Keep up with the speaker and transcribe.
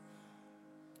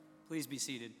Please be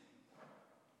seated.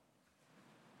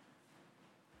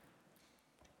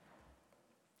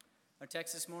 Our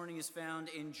text this morning is found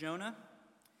in Jonah,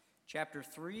 chapter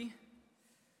 3.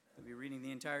 We'll be reading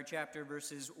the entire chapter,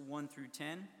 verses 1 through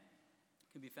 10.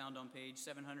 It can be found on page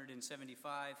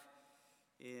 775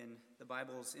 in the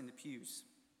Bibles in the pews.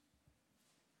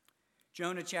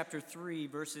 Jonah chapter 3,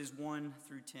 verses 1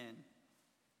 through 10.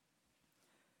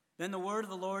 Then the word of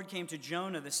the Lord came to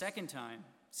Jonah the second time,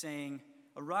 saying,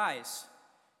 "Arise,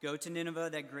 go to Nineveh,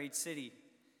 that great city,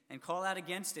 and call out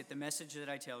against it the message that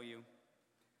I tell you."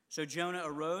 So Jonah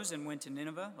arose and went to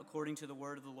Nineveh, according to the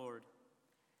word of the Lord.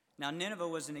 Now Nineveh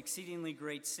was an exceedingly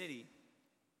great city,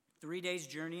 3 days'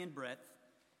 journey in breadth.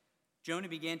 Jonah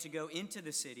began to go into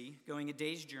the city, going a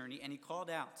day's journey, and he called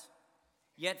out,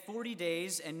 "Yet 40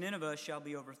 days, and Nineveh shall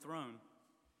be overthrown."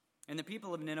 And the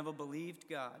people of Nineveh believed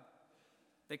God.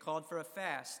 They called for a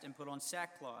fast and put on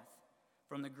sackcloth,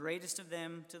 from the greatest of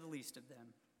them to the least of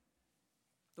them.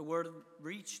 The word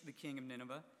reached the king of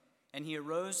Nineveh, and he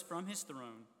arose from his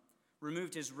throne,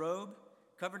 removed his robe,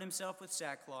 covered himself with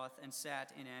sackcloth, and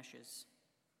sat in ashes.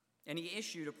 And he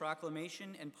issued a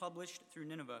proclamation and published through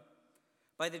Nineveh,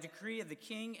 by the decree of the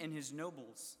king and his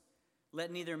nobles,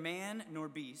 let neither man nor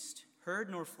beast, herd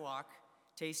nor flock,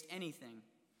 taste anything.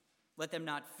 Let them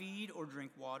not feed or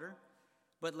drink water,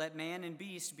 but let man and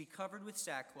beast be covered with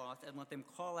sackcloth, and let them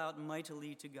call out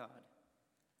mightily to God.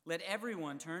 Let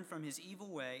everyone turn from his evil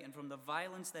way and from the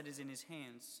violence that is in his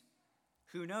hands.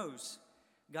 Who knows?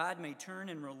 God may turn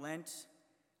and relent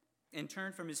and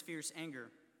turn from his fierce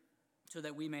anger, so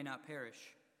that we may not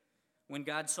perish. When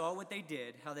God saw what they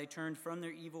did, how they turned from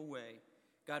their evil way,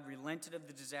 God relented of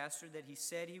the disaster that he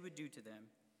said he would do to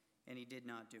them, and he did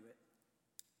not do it.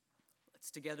 Let's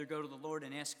together go to the Lord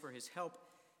and ask for his help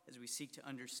as we seek to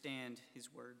understand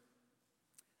his word.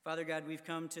 Father God, we've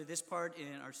come to this part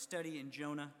in our study in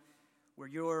Jonah, where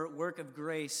your work of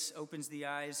grace opens the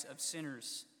eyes of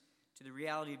sinners to the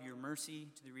reality of your mercy,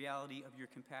 to the reality of your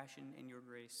compassion and your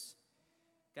grace.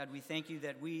 God, we thank you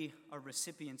that we are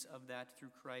recipients of that through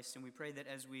Christ, and we pray that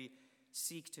as we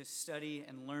seek to study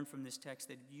and learn from this text,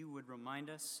 that you would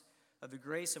remind us of the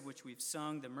grace of which we've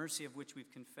sung, the mercy of which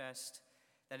we've confessed,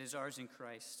 that is ours in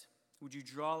Christ. Would you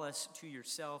draw us to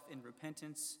yourself in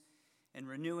repentance and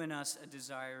renew in us a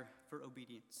desire for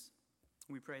obedience?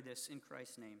 We pray this in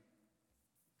Christ's name.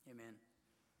 Amen.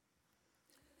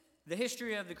 The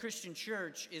history of the Christian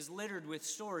church is littered with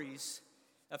stories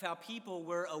of how people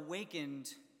were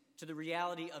awakened to the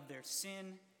reality of their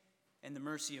sin and the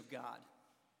mercy of God.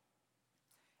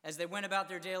 As they went about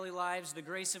their daily lives, the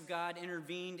grace of God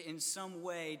intervened in some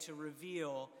way to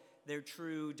reveal their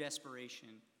true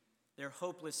desperation, their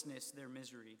hopelessness, their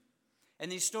misery.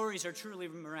 And these stories are truly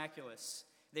miraculous.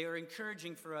 They are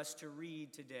encouraging for us to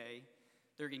read today.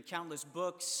 They're in countless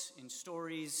books, in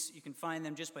stories. You can find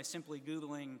them just by simply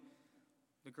Googling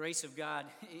the grace of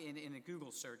God in a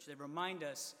Google search. They remind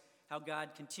us how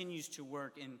God continues to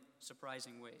work in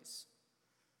surprising ways.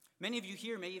 Many of you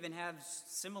here may even have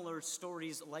similar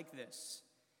stories like this.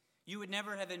 You would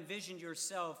never have envisioned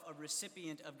yourself a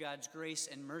recipient of God's grace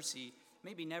and mercy,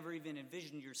 maybe never even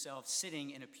envisioned yourself sitting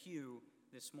in a pew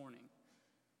this morning.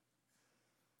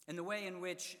 And the way in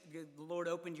which the Lord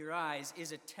opened your eyes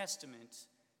is a testament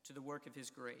to the work of his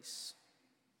grace.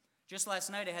 Just last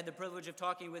night, I had the privilege of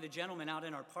talking with a gentleman out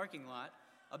in our parking lot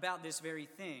about this very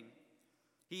thing.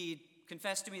 He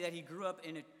confessed to me that he grew up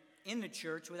in the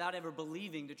church without ever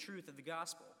believing the truth of the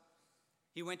gospel.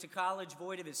 He went to college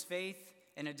void of his faith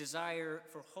and a desire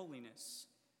for holiness.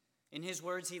 In his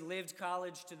words, he lived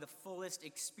college to the fullest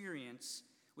experience,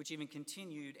 which even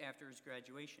continued after his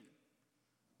graduation.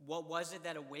 What was it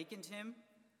that awakened him?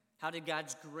 How did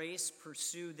God's grace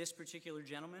pursue this particular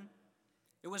gentleman?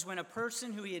 It was when a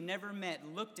person who he had never met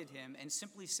looked at him and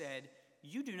simply said,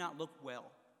 "You do not look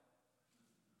well."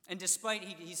 And despite,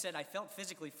 he said, I felt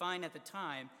physically fine at the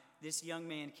time, this young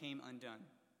man came undone.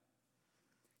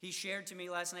 He shared to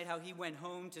me last night how he went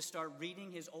home to start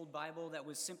reading his old Bible that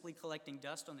was simply collecting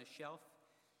dust on the shelf.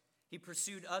 He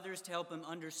pursued others to help him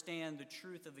understand the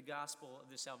truth of the gospel of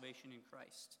the salvation in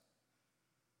Christ.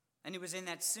 And it was in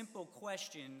that simple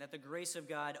question that the grace of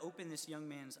God opened this young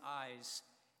man's eyes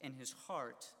and his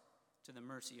heart to the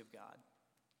mercy of God.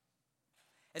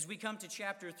 As we come to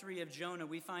chapter 3 of Jonah,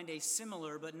 we find a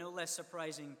similar but no less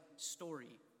surprising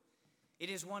story. It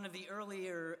is one of the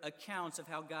earlier accounts of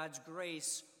how God's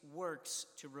grace works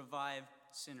to revive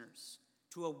sinners,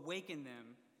 to awaken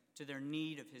them to their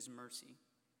need of his mercy.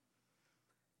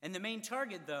 And the main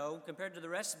target, though, compared to the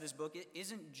rest of this book, it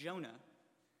isn't Jonah.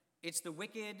 It's the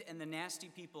wicked and the nasty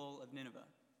people of Nineveh.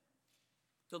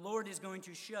 The Lord is going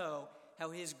to show how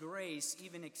his grace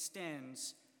even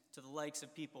extends to the likes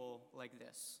of people like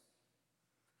this.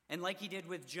 And like he did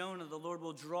with Jonah, the Lord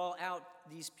will draw out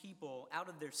these people out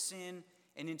of their sin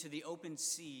and into the open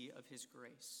sea of his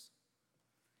grace.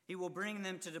 He will bring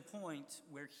them to the point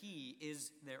where he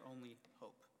is their only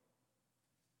hope.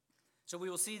 So we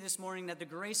will see this morning that the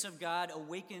grace of God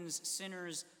awakens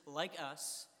sinners like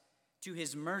us to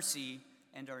his mercy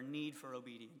and our need for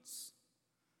obedience.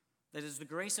 That is, the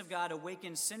grace of God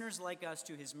awakens sinners like us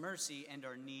to his mercy and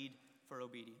our need for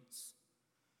obedience.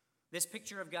 This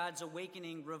picture of God's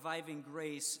awakening, reviving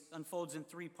grace unfolds in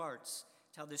three parts.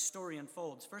 It's how this story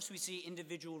unfolds. First, we see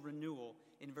individual renewal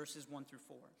in verses 1 through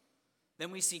 4. Then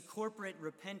we see corporate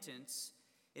repentance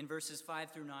in verses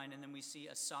 5 through 9, and then we see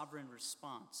a sovereign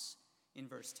response in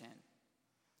verse 10.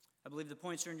 I believe the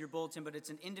points are in your bulletin, but it's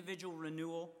an individual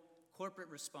renewal, corporate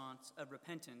response, a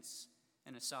repentance,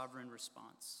 and a sovereign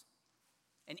response.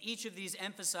 And each of these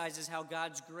emphasizes how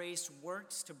God's grace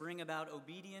works to bring about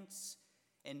obedience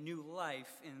and new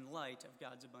life in light of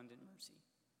God's abundant mercy.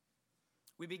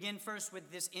 We begin first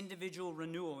with this individual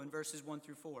renewal in verses 1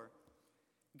 through 4.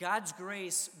 God's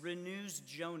grace renews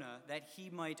Jonah that he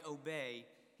might obey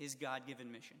his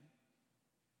God-given mission.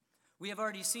 We have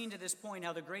already seen to this point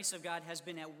how the grace of God has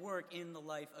been at work in the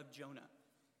life of Jonah.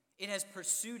 It has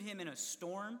pursued him in a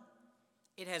storm.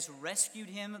 It has rescued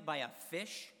him by a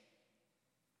fish.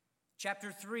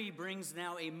 Chapter 3 brings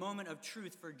now a moment of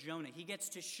truth for Jonah. He gets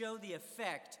to show the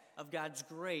effect of God's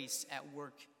grace at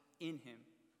work in him,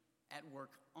 at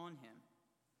work on him.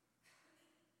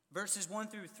 Verses 1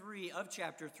 through 3 of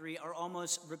chapter 3 are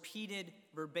almost repeated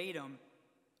verbatim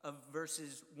of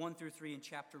verses 1 through 3 in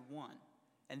chapter 1.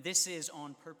 And this is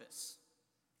on purpose.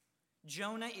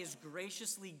 Jonah is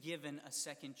graciously given a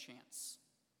second chance.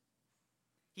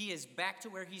 He is back to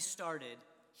where he started,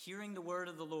 hearing the word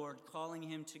of the Lord calling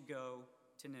him to go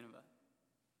to Nineveh.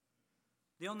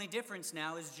 The only difference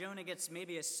now is Jonah gets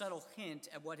maybe a subtle hint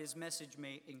at what his message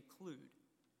may include.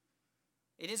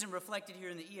 It isn't reflected here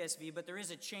in the ESV, but there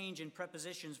is a change in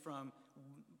prepositions from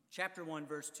chapter 1,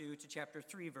 verse 2 to chapter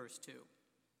 3, verse 2.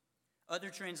 Other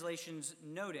translations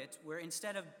note it, where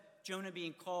instead of Jonah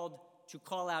being called to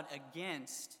call out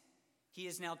against, he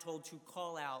is now told to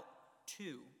call out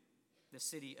to the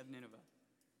city of Nineveh.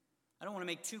 I don't want to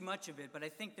make too much of it, but I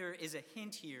think there is a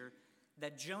hint here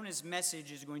that Jonah's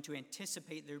message is going to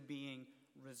anticipate there being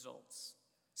results.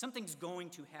 Something's going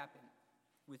to happen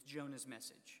with Jonah's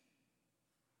message.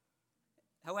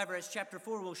 However, as chapter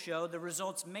 4 will show, the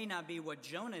results may not be what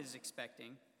Jonah is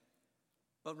expecting,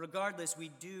 but regardless,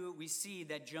 we see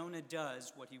that Jonah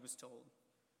does what he was told.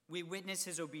 We witness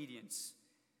his obedience.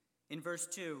 In verse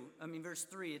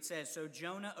 3, it says, "So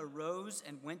Jonah arose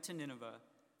and went to Nineveh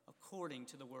according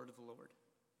to the word of the Lord."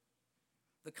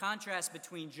 The contrast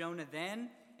between Jonah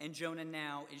then and Jonah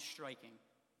now is striking.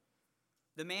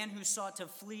 The man who sought to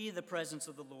flee the presence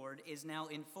of the Lord is now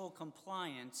in full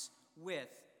compliance with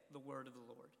the word of the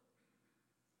Lord.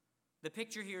 The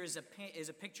picture here is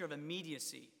a picture of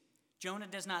immediacy. Jonah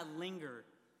does not linger.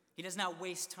 He does not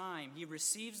waste time. He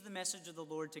receives the message of the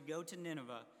Lord to go to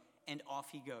Nineveh, and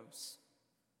off he goes.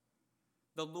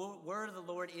 The word of the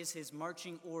Lord is his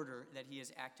marching order that he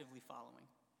is actively following.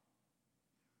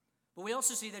 But we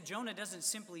also see that Jonah doesn't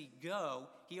simply go,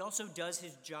 he also does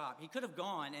his job. He could have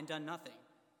gone and done nothing.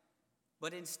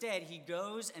 But instead, he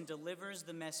goes and delivers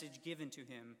the message given to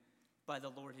him by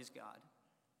the Lord his God.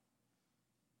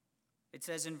 It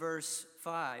says in verse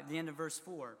 5, the end of verse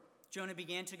 4, Jonah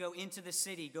began to go into the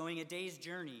city, going a day's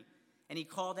journey, and he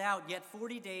called out, "Yet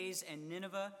 40 days, and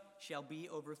Nineveh shall be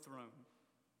overthrown."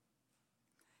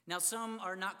 Now, some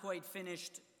are not quite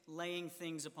finished laying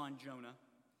things upon Jonah.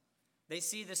 They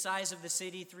see the size of the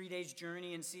city, 3 days'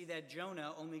 journey, and see that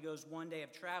Jonah only goes 1 day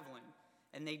of traveling,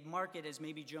 and they mark it as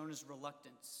maybe Jonah's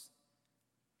reluctance.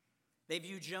 They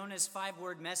view Jonah's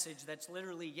 5-word message that's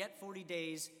literally, "Yet 40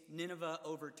 days, Nineveh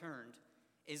overturned,"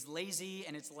 is lazy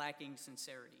and it's lacking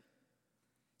sincerity.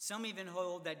 Some even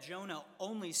hold that Jonah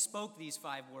only spoke these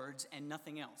 5 words and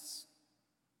nothing else.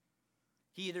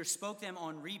 He either spoke them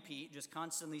on repeat, just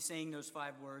constantly saying those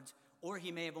 5 words, or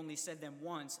he may have only said them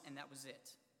once and that was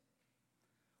it.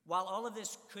 While all of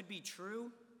this could be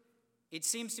true, it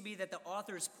seems to be that the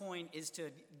author's point is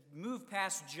to move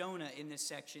past Jonah in this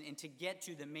section and to get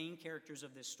to the main characters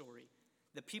of this story,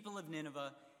 the people of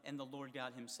Nineveh and the Lord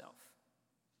God himself.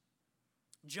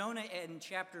 Jonah in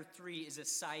chapter 3 is a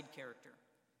side character.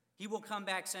 He will come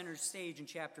back center stage in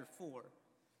chapter 4,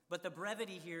 but the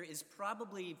brevity here is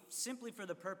probably simply for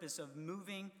the purpose of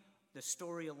moving the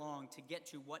story along to get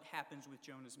to what happens with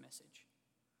Jonah's message.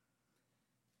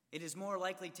 It is more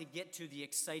likely to get to the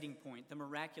exciting point, the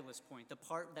miraculous point, the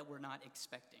part that we're not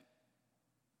expecting.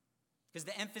 Because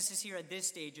the emphasis here at this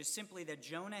stage is simply that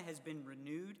Jonah has been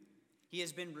renewed. He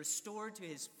has been restored to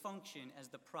his function as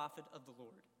the prophet of the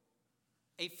Lord.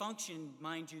 A function,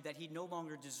 mind you, that he no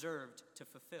longer deserved to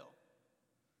fulfill.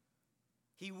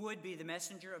 He would be the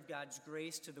messenger of God's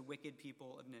grace to the wicked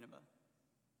people of Nineveh.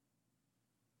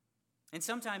 And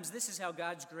sometimes this is how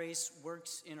God's grace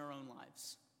works in our own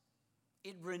lives.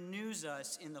 It renews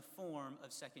us in the form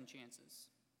of second chances.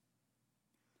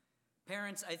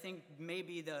 Parents, I think, may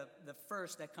be the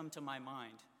first that come to my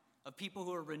mind of people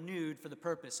who are renewed for the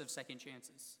purpose of second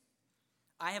chances.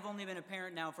 I have only been a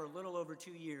parent now for a little over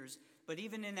 2 years, but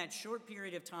even in that short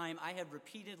period of time, I have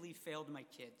repeatedly failed my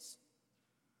kids.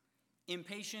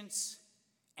 Impatience,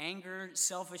 anger,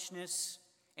 selfishness,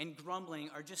 and grumbling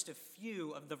are just a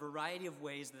few of the variety of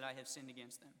ways that I have sinned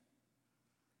against them.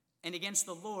 And against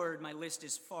the Lord, my list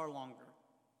is far longer.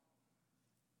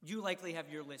 You likely have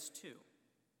your list too.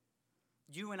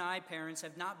 You and I, parents,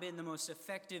 have not been the most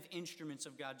effective instruments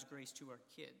of God's grace to our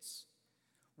kids.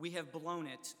 We have blown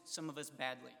it, some of us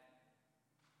badly.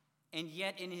 And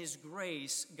yet in his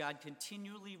grace, God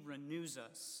continually renews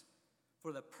us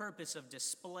for the purpose of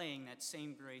displaying that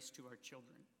same grace to our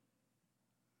children.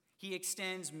 He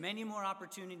extends many more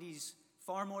opportunities,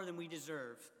 far more than we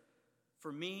deserve,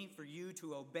 for me, for you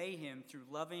to obey him through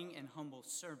loving and humble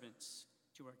servants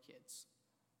to our kids.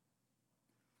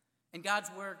 And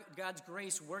God's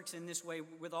grace works in this way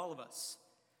with all of us.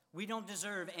 We don't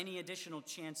deserve any additional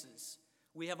chances.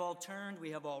 We have all turned,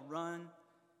 we have all run.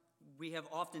 We have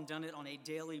often done it on a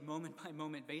daily,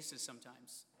 moment-by-moment basis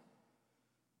sometimes.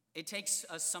 It takes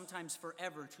us sometimes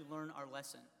forever to learn our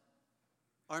lesson.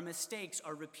 Our mistakes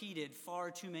are repeated far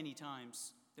too many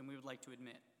times than we would like to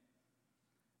admit.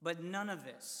 But none of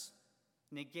this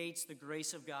negates the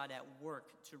grace of God at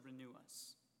work to renew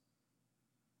us.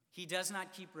 He does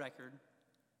not keep record,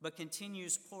 but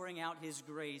continues pouring out his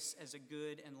grace as a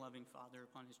good and loving Father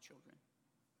upon his children.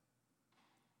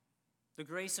 The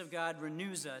grace of God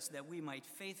renews us that we might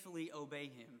faithfully obey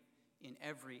him in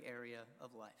every area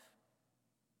of life.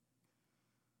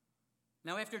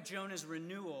 Now, after Jonah's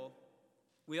renewal,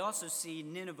 we also see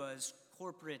Nineveh's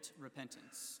corporate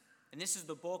repentance. And this is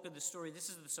the bulk of the story. This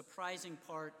is the surprising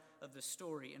part of the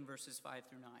story in verses 5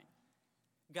 through 9.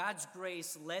 God's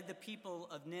grace led the people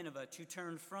of Nineveh to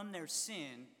turn from their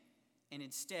sin and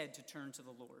instead to turn to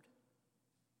the Lord.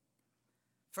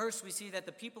 First, we see that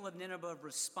the people of Nineveh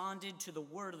responded to the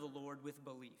word of the Lord with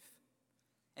belief.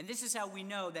 And this is how we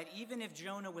know that even if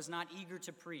Jonah was not eager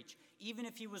to preach, even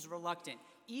if he was reluctant,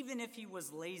 even if he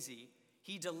was lazy,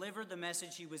 he delivered the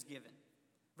message he was given.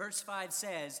 Verse 5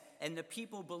 says, and the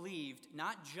people believed,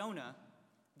 not Jonah,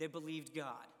 they believed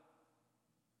God.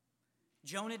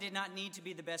 Jonah did not need to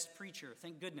be the best preacher,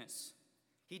 thank goodness.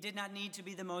 He did not need to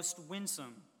be the most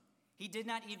winsome. He did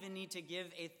not even need to give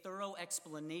a thorough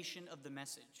explanation of the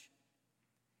message.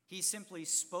 He simply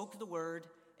spoke the word,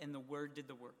 and the word did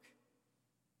the work.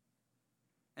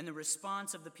 And the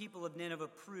response of the people of Nineveh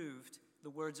proved the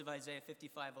words of Isaiah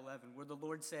 55:11, where the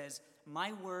Lord says,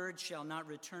 my word shall not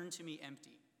return to me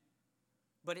empty,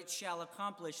 but it shall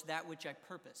accomplish that which I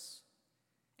purpose,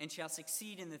 and shall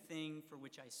succeed in the thing for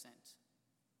which I sent.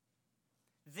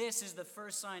 This is the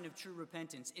first sign of true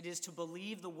repentance. It is to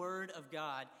believe the word of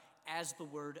God as the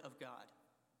word of God.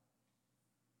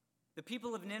 The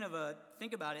people of Nineveh,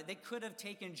 think about it, they could have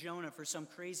taken Jonah for some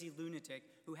crazy lunatic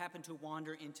who happened to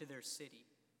wander into their city.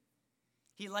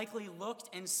 He likely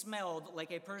looked and smelled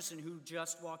like a person who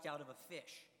just walked out of a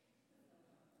fish.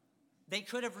 They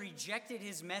could have rejected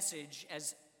his message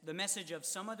as the message of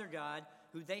some other god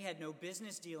who they had no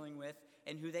business dealing with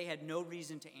and who they had no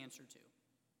reason to answer to.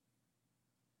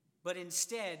 But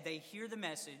instead, they hear the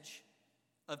message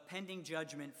of pending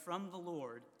judgment from the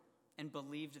Lord and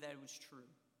believed that it was true.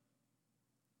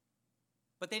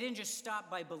 But they didn't just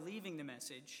stop by believing the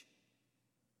message.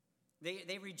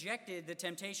 They rejected the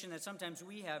temptation that sometimes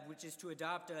we have, which is to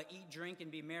adopt a eat, drink,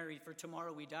 and be merry, for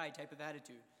tomorrow we die type of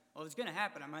attitude. Well, if it's going to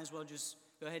happen, I might as well just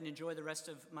go ahead and enjoy the rest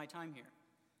of my time here.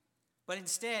 But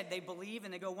instead, they believe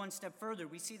and they go one step further.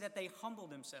 We see that they humble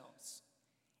themselves.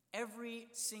 Every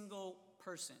single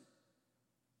person.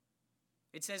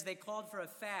 It says they called for a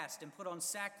fast and put on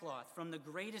sackcloth, from the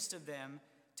greatest of them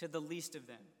to the least of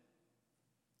them.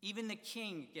 Even the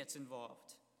king gets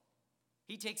involved.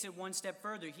 He takes it one step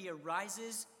further. He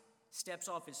arises, steps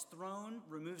off his throne,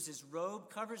 removes his robe,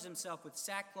 covers himself with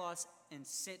sackcloth, and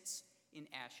sits in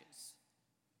ashes.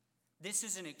 This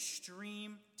is an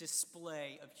extreme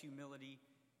display of humility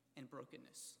and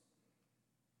brokenness.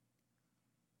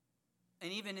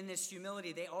 And even in this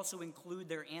humility, they also include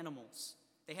their animals.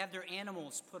 They have their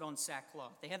animals put on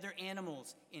sackcloth. They have their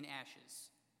animals in ashes.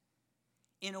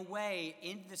 In a way,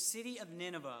 in the city of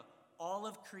Nineveh, all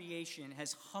of creation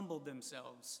has humbled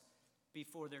themselves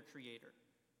before their Creator.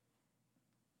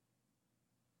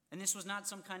 And this was not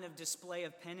some kind of display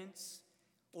of penance,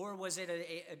 or was it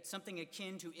something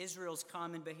akin to Israel's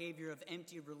common behavior of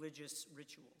empty religious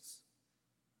rituals.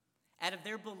 Out of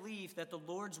their belief that the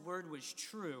Lord's word was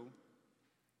true,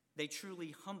 they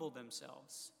truly humbled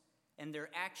themselves, and their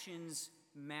actions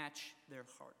match their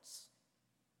hearts.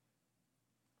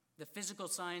 The physical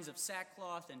signs of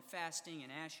sackcloth and fasting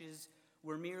and ashes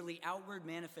were merely outward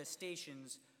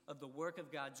manifestations of the work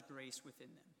of God's grace within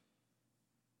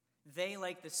them. They,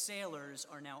 like the sailors,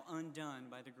 are now undone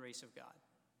by the grace of God.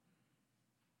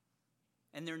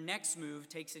 And their next move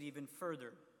takes it even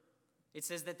further. It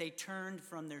says that they turned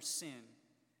from their sin.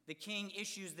 The king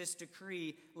issues this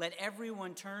decree, let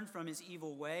everyone turn from his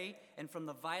evil way and from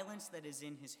the violence that is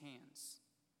in his hands.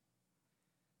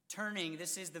 Turning,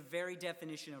 this is the very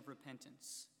definition of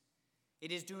repentance.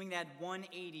 It is doing that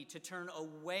 180 to turn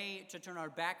away, to turn our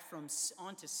back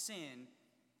onto sin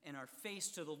and our face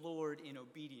to the Lord in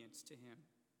obedience to him.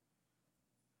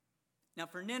 Now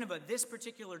for Nineveh, this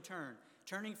particular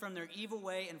turning from their evil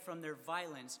way and from their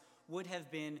violence, would have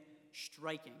been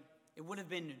striking. It would have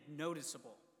been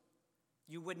noticeable.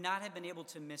 You would not have been able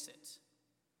to miss it.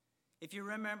 If you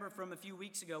remember from a few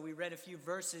weeks ago, we read a few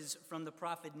verses from the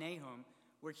prophet Nahum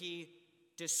where he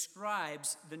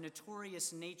describes the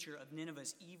notorious nature of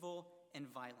Nineveh's evil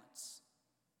and violence.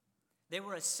 They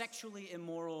were a sexually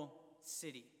immoral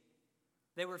city.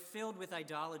 They were filled with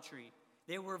idolatry.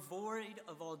 They were void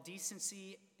of all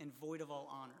decency and void of all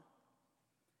honor.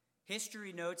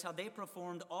 History notes how they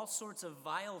performed all sorts of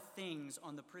vile things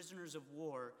on the prisoners of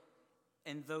war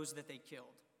and those that they killed.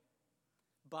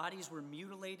 Bodies were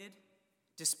mutilated,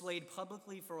 displayed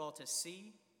publicly for all to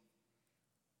see.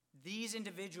 These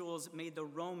individuals made the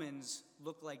Romans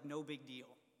look like no big deal.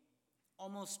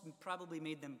 Almost probably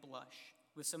made them blush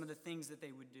with some of the things that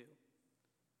they would do.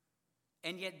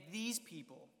 And yet these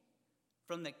people,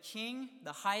 from the king,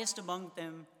 the highest among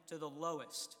them, to the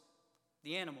lowest,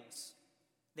 the animals,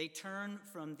 they turn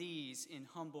from these in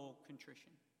humble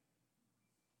contrition.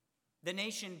 The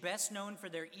nation best known for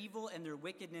their evil and their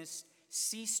wickedness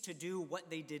ceased to do what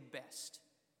they did best,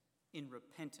 in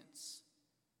repentance.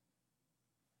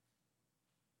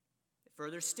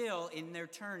 Further still, in their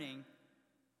turning,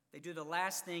 they do the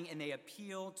last thing and they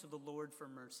appeal to the Lord for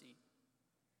mercy.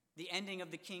 The ending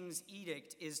of the king's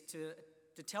edict is to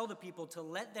tell the people to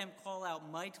let them call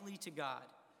out mightily to God.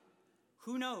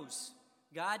 Who knows?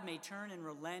 God may turn and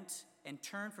relent and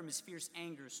turn from his fierce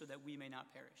anger so that we may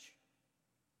not perish.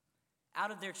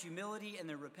 Out of their humility and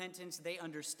their repentance, they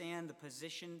understand the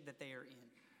position that they are in.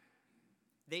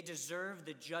 They deserve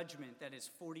the judgment that is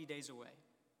 40 days away.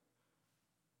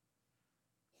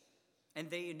 And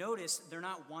they notice they're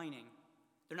not whining.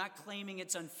 They're not claiming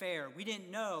it's unfair. We didn't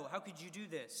know. How could you do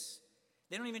this?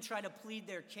 They don't even try to plead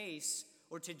their case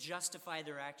or to justify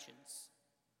their actions.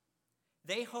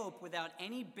 They hope, without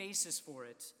any basis for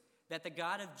it, that the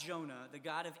God of Jonah, the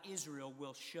God of Israel,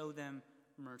 will show them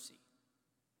mercy.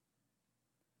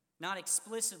 Not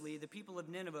explicitly, the people of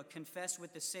Nineveh confess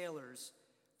with the sailors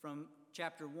from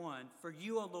chapter 1, "For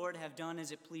you, O Lord, have done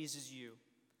as it pleases you."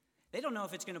 They don't know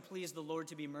if it's going to please the Lord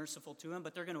to be merciful to him,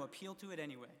 but they're going to appeal to it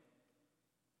anyway.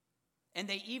 And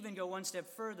they even go one step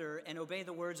further and obey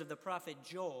the words of the prophet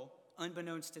Joel,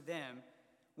 unbeknownst to them,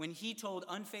 when he told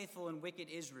unfaithful and wicked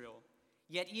Israel,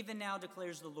 "Yet even now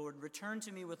declares the Lord, return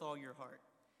to me with all your heart,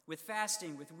 with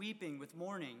fasting, with weeping, with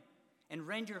mourning, and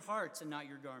rend your hearts and not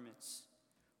your garments.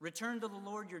 Return to the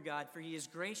Lord your God, for he is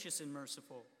gracious and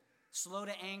merciful, slow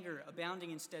to anger,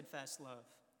 abounding in steadfast love,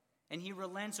 and he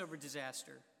relents over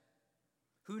disaster.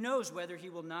 Who knows whether he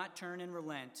will not turn and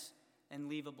relent and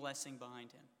leave a blessing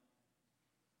behind him?"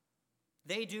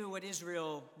 They do what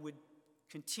Israel would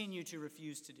continue to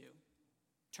refuse to do: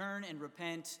 turn and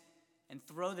repent and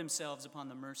throw themselves upon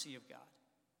the mercy of God.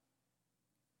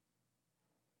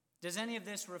 Does any of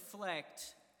this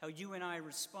reflect how you and I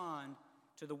respond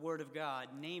to the Word of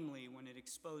God, namely when it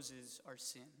exposes our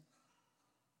sin?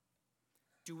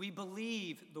 Do we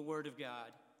believe the Word of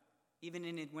God, even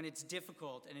in it when it's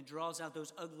difficult and it draws out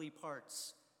those ugly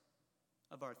parts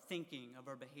of our thinking, of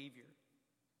our behavior?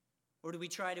 Or do we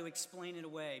try to explain it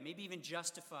away, maybe even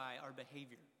justify our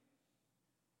behavior?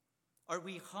 Are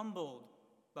we humbled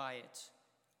by it?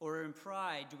 Or in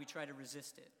pride, do we try to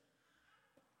resist it?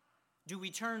 Do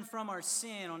we turn from our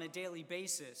sin on a daily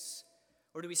basis?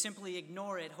 Or do we simply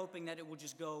ignore it, hoping that it will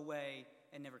just go away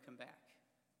and never come back?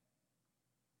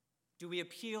 Do we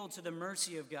appeal to the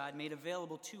mercy of God made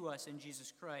available to us in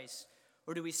Jesus Christ?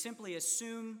 Or do we simply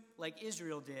assume, like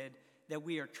Israel did, that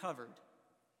we are covered?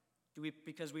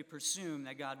 Because we presume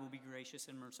that God will be gracious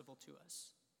and merciful to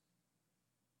us?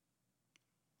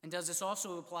 And does this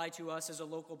also apply to us as a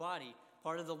local body,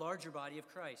 part of the larger body of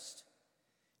Christ?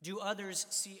 Do others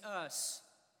see us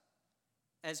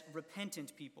as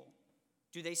repentant people?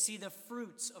 Do they see the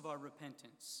fruits of our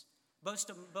repentance,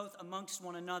 both amongst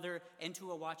one another and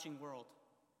to a watching world?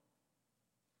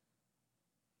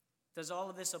 Does all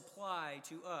of this apply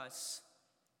to us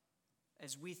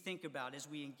as we think about, as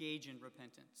we engage in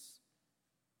repentance?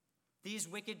 These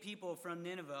wicked people from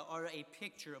Nineveh are a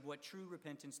picture of what true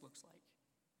repentance looks like.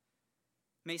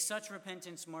 May such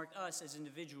repentance mark us as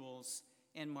individuals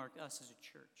and mark us as a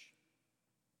church.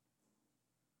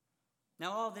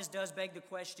 Now, all this does beg the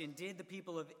question, did the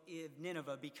people of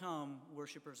Nineveh become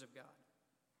worshipers of God?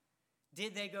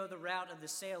 Did they go the route of the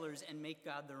sailors and make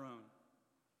God their own?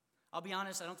 I'll be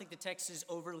honest, I don't think the text is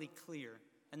overly clear,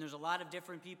 and there's a lot of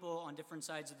different people on different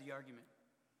sides of the argument.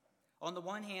 On the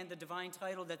one hand, the divine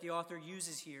title that the author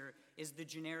uses here is the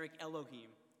generic Elohim.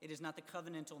 It is not the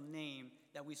covenantal name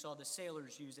that we saw the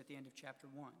sailors use at the end of chapter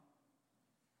 1.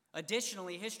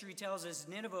 Additionally, history tells us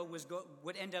Nineveh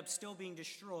would end up still being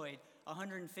destroyed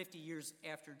 150 years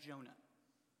after Jonah.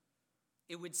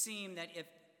 It would seem that if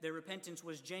their repentance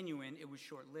was genuine, it was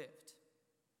short-lived.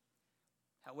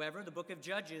 However, the book of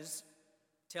Judges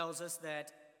tells us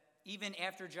that even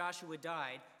after Joshua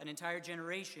died, an entire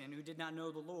generation who did not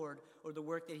know the Lord or the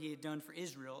work that he had done for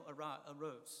Israel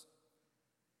arose.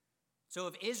 So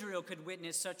if Israel could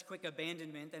witness such quick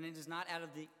abandonment, then it is not out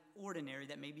of the ordinary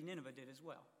that maybe Nineveh did as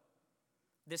well.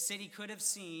 The city could have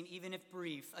seen, even if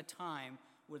brief, a time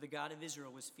where the God of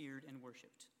Israel was feared and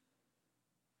worshipped.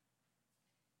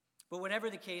 But whatever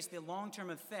the case, the long-term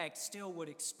effect still would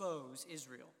expose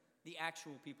Israel, the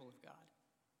actual people of God.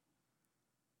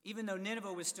 Even though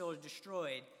Nineveh was still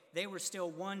destroyed, they were still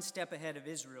one step ahead of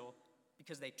Israel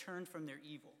because they turned from their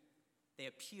evil. They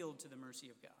appealed to the mercy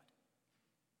of God.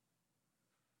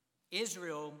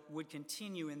 Israel would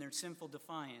continue in their sinful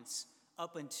defiance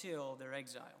up until their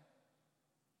exile.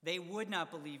 They would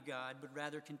not believe God, but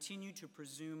rather continue to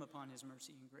presume upon his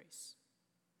mercy and grace.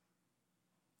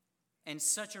 And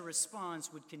such a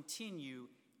response would continue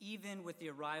even with the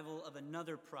arrival of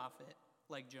another prophet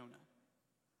like Jonah.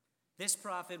 This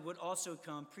prophet would also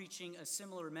come preaching a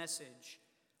similar message: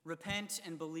 repent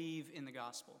and believe in the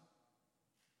gospel.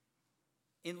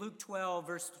 In Luke 12,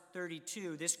 verse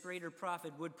 32, this greater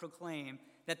prophet would proclaim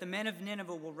that the men of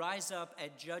Nineveh will rise up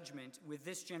at judgment with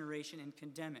this generation and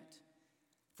condemn it.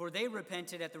 For they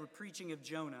repented at the preaching of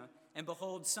Jonah, and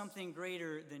behold, something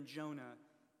greater than Jonah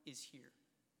is here.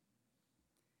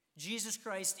 Jesus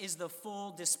Christ is the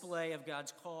full display of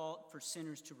God's call for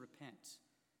sinners to repent.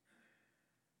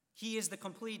 He is the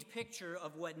complete picture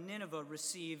of what Nineveh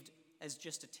received as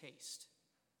just a taste.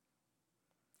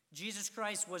 Jesus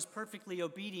Christ was perfectly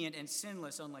obedient and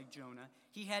sinless, unlike Jonah.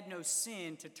 He had no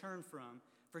sin to turn from,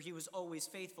 for he was always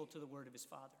faithful to the word of his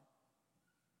Father.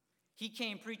 He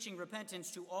came preaching repentance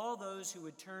to all those who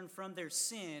would turn from their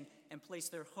sin and place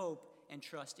their hope and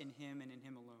trust in him and in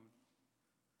him alone.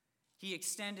 He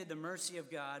extended the mercy of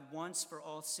God once for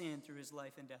all sin through his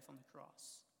life and death on the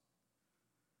cross.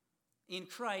 In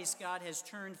Christ, God has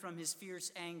turned from his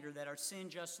fierce anger that our sin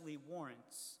justly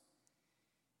warrants.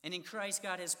 And in Christ,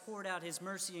 God has poured out his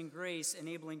mercy and grace,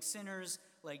 enabling sinners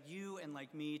like you and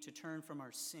like me to turn from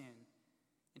our sin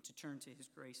and to turn to his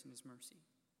grace and his mercy.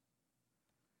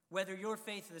 Whether your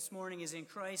faith this morning is in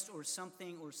Christ or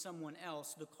something or someone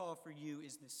else, the call for you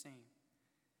is the same.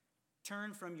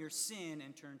 Turn from your sin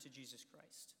and turn to Jesus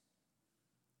Christ.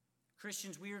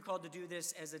 Christians, we are called to do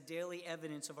this as a daily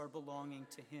evidence of our belonging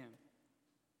to him.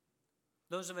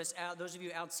 Those of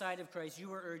you outside of Christ,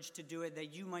 you are urged to do it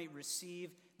that you might receive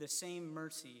the same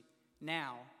mercy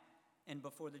now and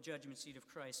before the judgment seat of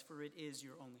Christ, for it is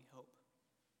your only hope.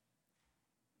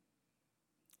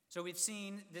 So we've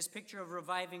seen this picture of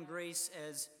reviving grace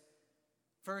as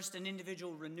first an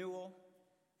individual renewal,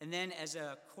 and then as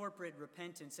a corporate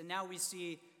repentance. And now we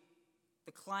see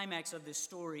the climax of this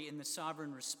story in the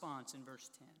sovereign response in verse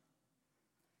 10.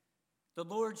 The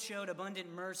Lord showed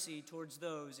abundant mercy towards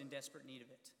those in desperate need of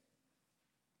it.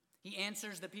 He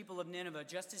answers the people of Nineveh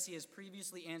just as he has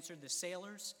previously answered the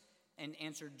sailors and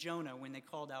answered Jonah when they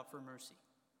called out for mercy.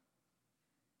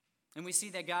 And we see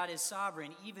that God is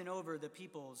sovereign even over the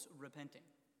people's repenting.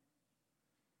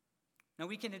 Now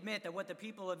we can admit that what the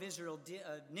people of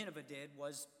Nineveh did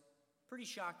was pretty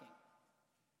shocking.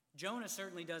 Jonah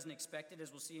certainly doesn't expect it,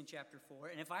 as we'll see in chapter 4.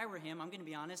 And if I were him, I'm going to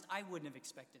be honest, I wouldn't have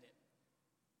expected it.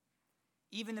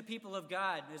 Even the people of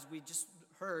God, as we just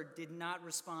heard, did not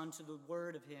respond to the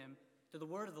word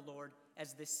of the Lord,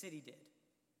 as this city did.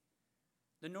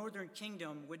 The northern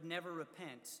kingdom would never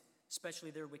repent,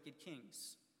 especially their wicked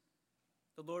kings.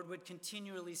 The Lord would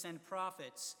continually send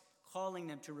prophets calling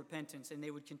them to repentance, and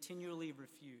they would continually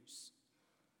refuse.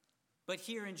 But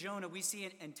here in Jonah, we see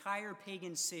an entire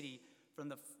pagan city, from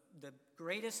the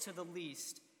greatest to the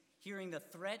least, hearing the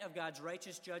threat of God's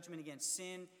righteous judgment against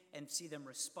sin, and see them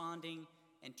responding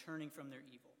and turning from their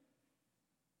evil.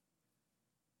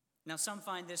 Now, some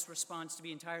find this response to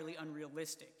be entirely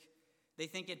unrealistic. They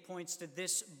think it points to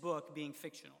this book being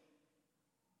fictional.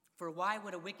 For why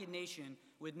would a wicked nation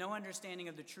with no understanding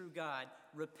of the true God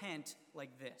repent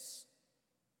like this?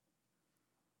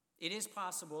 It is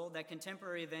possible that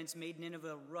contemporary events made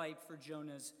Nineveh ripe for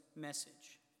Jonah's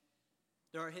message.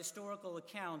 There are historical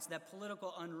accounts that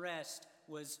political unrest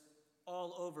was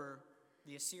all over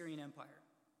the Assyrian Empire.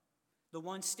 The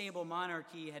once stable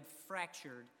monarchy had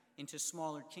fractured into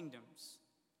smaller kingdoms.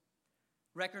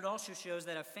 Record also shows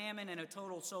that a famine and a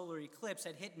total solar eclipse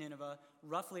had hit Nineveh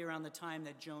roughly around the time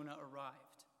that Jonah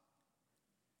arrived.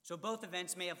 So both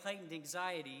events may have heightened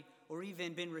anxiety or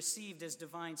even been received as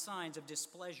divine signs of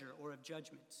displeasure or of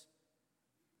judgment.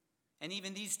 And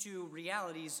even these two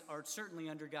realities are certainly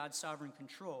under God's sovereign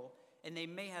control, and they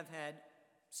may have had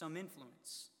some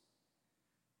influence.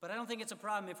 But I don't think it's a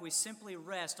problem if we simply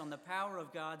rest on the power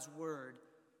of God's word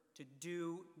to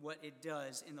do what it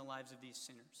does in the lives of these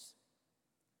sinners.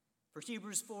 For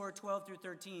Hebrews 4:12 through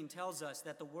 13 tells us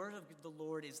that the word of the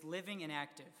Lord is living and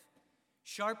active,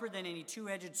 sharper than any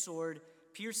two-edged sword,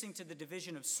 piercing to the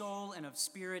division of soul and of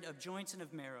spirit, of joints and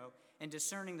of marrow, and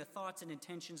discerning the thoughts and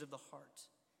intentions of the heart.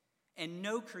 And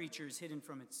no creature is hidden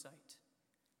from its sight,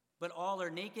 but all are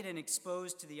naked and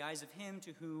exposed to the eyes of him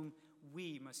to whom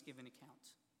we must give an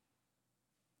account.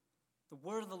 The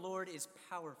word of the Lord is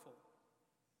powerful.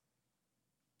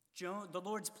 The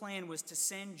Lord's plan was to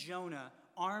send Jonah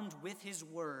armed with his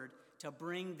word to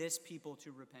bring this people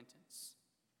to repentance.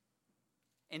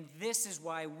 And this is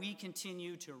why we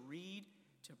continue to read,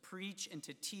 to preach, and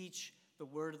to teach the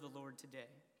word of the Lord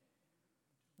today.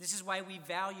 This is why we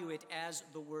value it as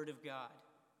the word of God,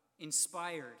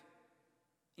 inspired,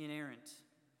 inerrant.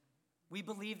 We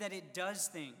believe that it does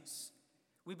things.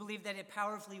 We believe that it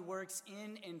powerfully works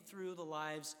in and through the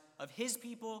lives of his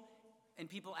people and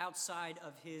people outside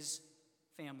of his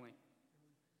family.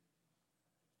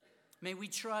 May we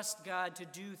trust God to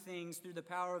do things through the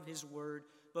power of his word,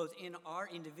 both in our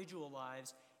individual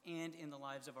lives and in the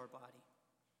lives of our body.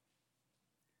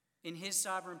 In his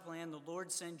sovereign plan, the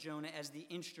Lord sent Jonah as the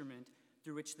instrument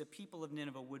through which the people of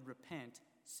Nineveh would repent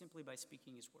simply by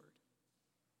speaking his word.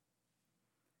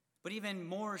 But even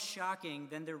more shocking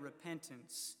than their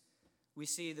repentance, we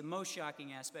see the most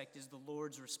shocking aspect is the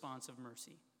Lord's response of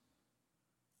mercy.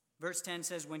 Verse 10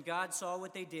 says, when God saw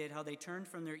what they did, how they turned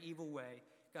from their evil way,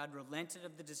 God relented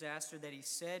of the disaster that he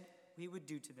said he would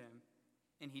do to them,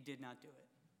 and he did not do it.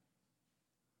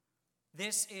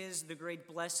 This is the great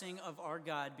blessing of our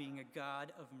God being a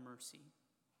God of mercy.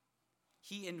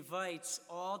 He invites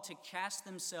all to cast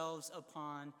themselves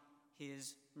upon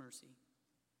his mercy.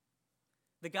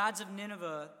 The gods of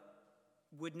Nineveh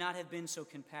would not have been so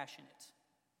compassionate.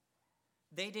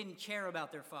 They didn't care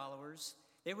about their followers.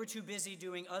 They were too busy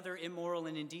doing other immoral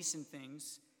and indecent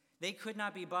things. They could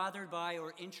not be bothered by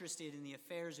or interested in the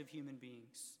affairs of human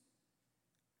beings.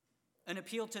 An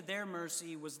appeal to their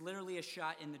mercy was literally a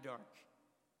shot in the dark.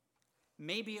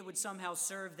 Maybe it would somehow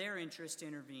serve their interest to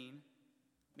intervene.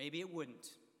 Maybe it wouldn't.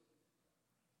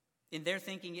 In their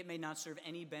thinking, it may not serve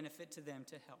any benefit to them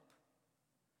to help.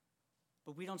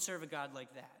 But we don't serve a God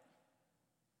like that.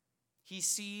 He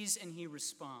sees and he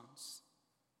responds.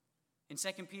 In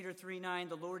 2 Peter 3:9,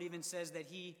 the Lord even says that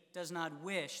he does not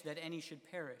wish that any should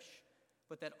perish,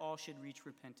 but that all should reach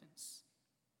repentance.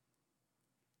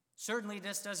 Certainly,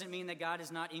 this doesn't mean that God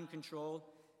is not in control.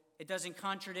 It doesn't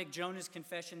contradict Jonah's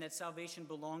confession that salvation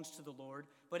belongs to the Lord,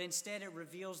 but instead it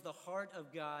reveals the heart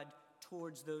of God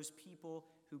towards those people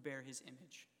who bear his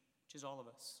image, which is all of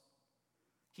us.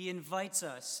 He invites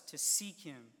us to seek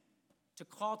him, to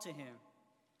call to him.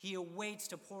 He awaits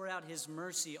to pour out his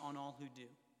mercy on all who do.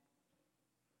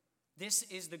 This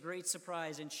is the great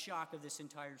surprise and shock of this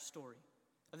entire story,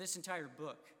 of this entire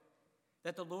book,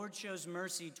 that the Lord shows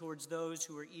mercy towards those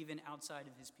who are even outside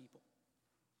of his people.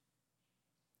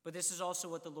 But this is also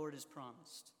what the Lord has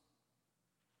promised.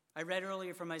 I read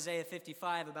earlier from Isaiah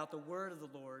 55 about the word of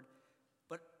the Lord,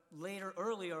 but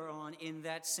earlier on in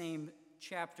that same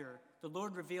chapter, the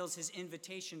Lord reveals his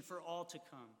invitation for all to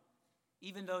come,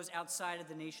 even those outside of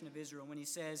the nation of Israel, when he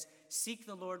says, "Seek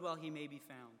the Lord while he may be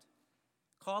found.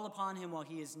 Call upon him while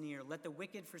he is near. Let the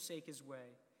wicked forsake his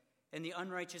way, and the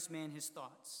unrighteous man his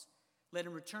thoughts. Let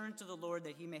him return to the Lord,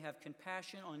 that he may have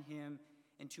compassion on him,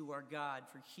 and to our God,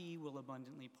 for he will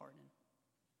abundantly pardon.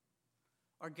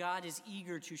 Our God is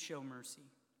eager to show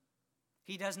mercy.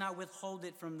 He does not withhold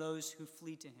it from those who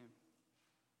flee to him.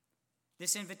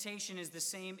 This invitation is the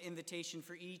same invitation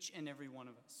for each and every one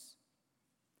of us.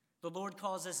 The Lord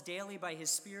calls us daily by his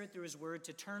Spirit through his word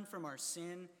to turn from our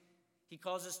sin. He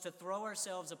calls us to throw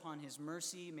ourselves upon his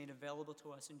mercy made available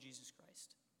to us in Jesus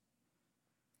Christ.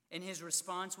 And his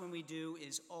response when we do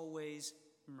is always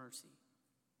mercy.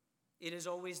 It is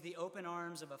always the open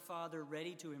arms of a father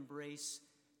ready to embrace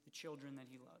the children that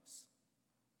he loves.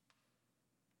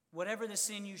 Whatever the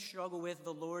sin you struggle with,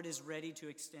 the Lord is ready to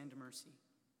extend mercy.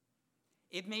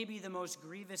 It may be the most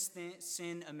grievous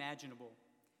sin imaginable,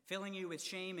 filling you with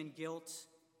shame and guilt.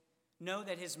 Know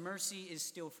that his mercy is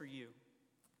still for you.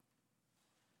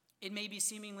 It may be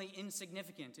seemingly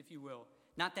insignificant, if you will,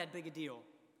 not that big a deal.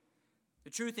 The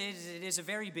truth is, it is a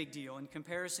very big deal in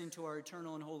comparison to our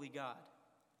eternal and holy God.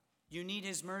 You need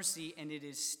his mercy, and it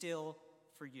is still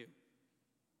for you.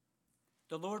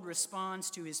 The Lord responds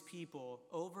to his people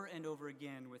over and over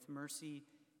again with mercy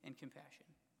and compassion.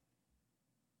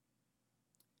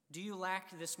 Do you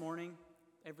lack this morning,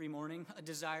 every morning, a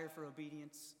desire for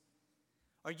obedience?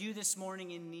 Are you this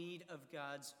morning in need of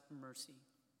God's mercy?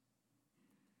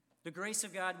 The grace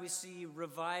of God we see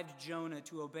revived Jonah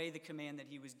to obey the command that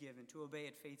he was given, to obey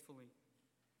it faithfully.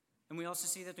 And we also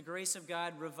see that the grace of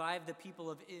God revived the people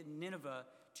of Nineveh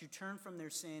to turn from their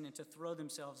sin and to throw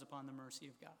themselves upon the mercy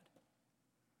of God.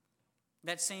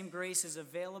 That same grace is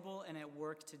available and at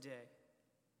work today.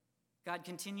 God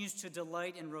continues to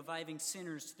delight in reviving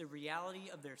sinners to the reality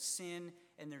of their sin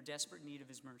and their desperate need of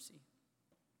his mercy.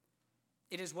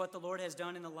 It is what the Lord has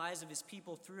done in the lives of his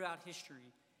people throughout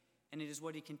history, and it is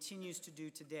what he continues to do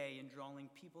today in drawing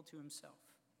people to himself.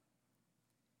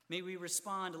 May we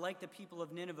respond like the people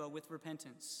of Nineveh with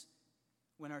repentance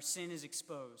when our sin is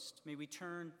exposed. May we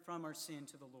turn from our sin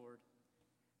to the Lord.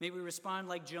 May we respond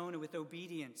like Jonah with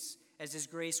obedience as his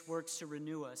grace works to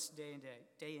renew us day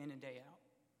in and day out.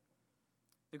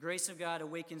 The grace of God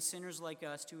awakens sinners like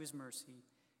us to his mercy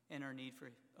and our need for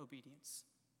obedience.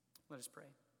 Let us pray.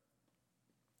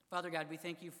 Father God, we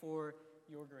thank you for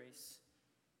your grace.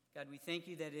 God, we thank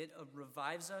you that it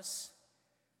revives us.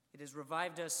 It has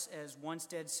revived us as once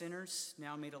dead sinners,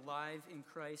 now made alive in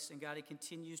Christ. And God, it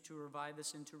continues to revive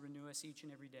us and to renew us each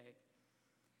and every day.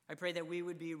 I pray that we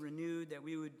would be renewed, that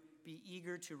we would be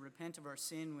eager to repent of our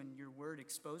sin when your word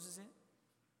exposes it.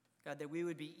 God, that we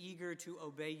would be eager to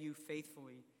obey you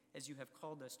faithfully as you have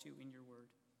called us to in your word.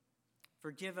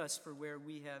 Forgive us for where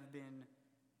we have been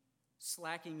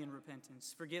slacking in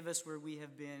repentance. Forgive us where we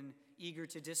have been eager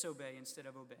to disobey instead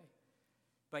of obey.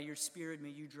 By your Spirit, may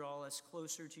you draw us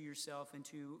closer to yourself and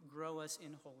to grow us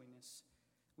in holiness.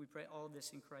 We pray all of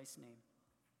this in Christ's name.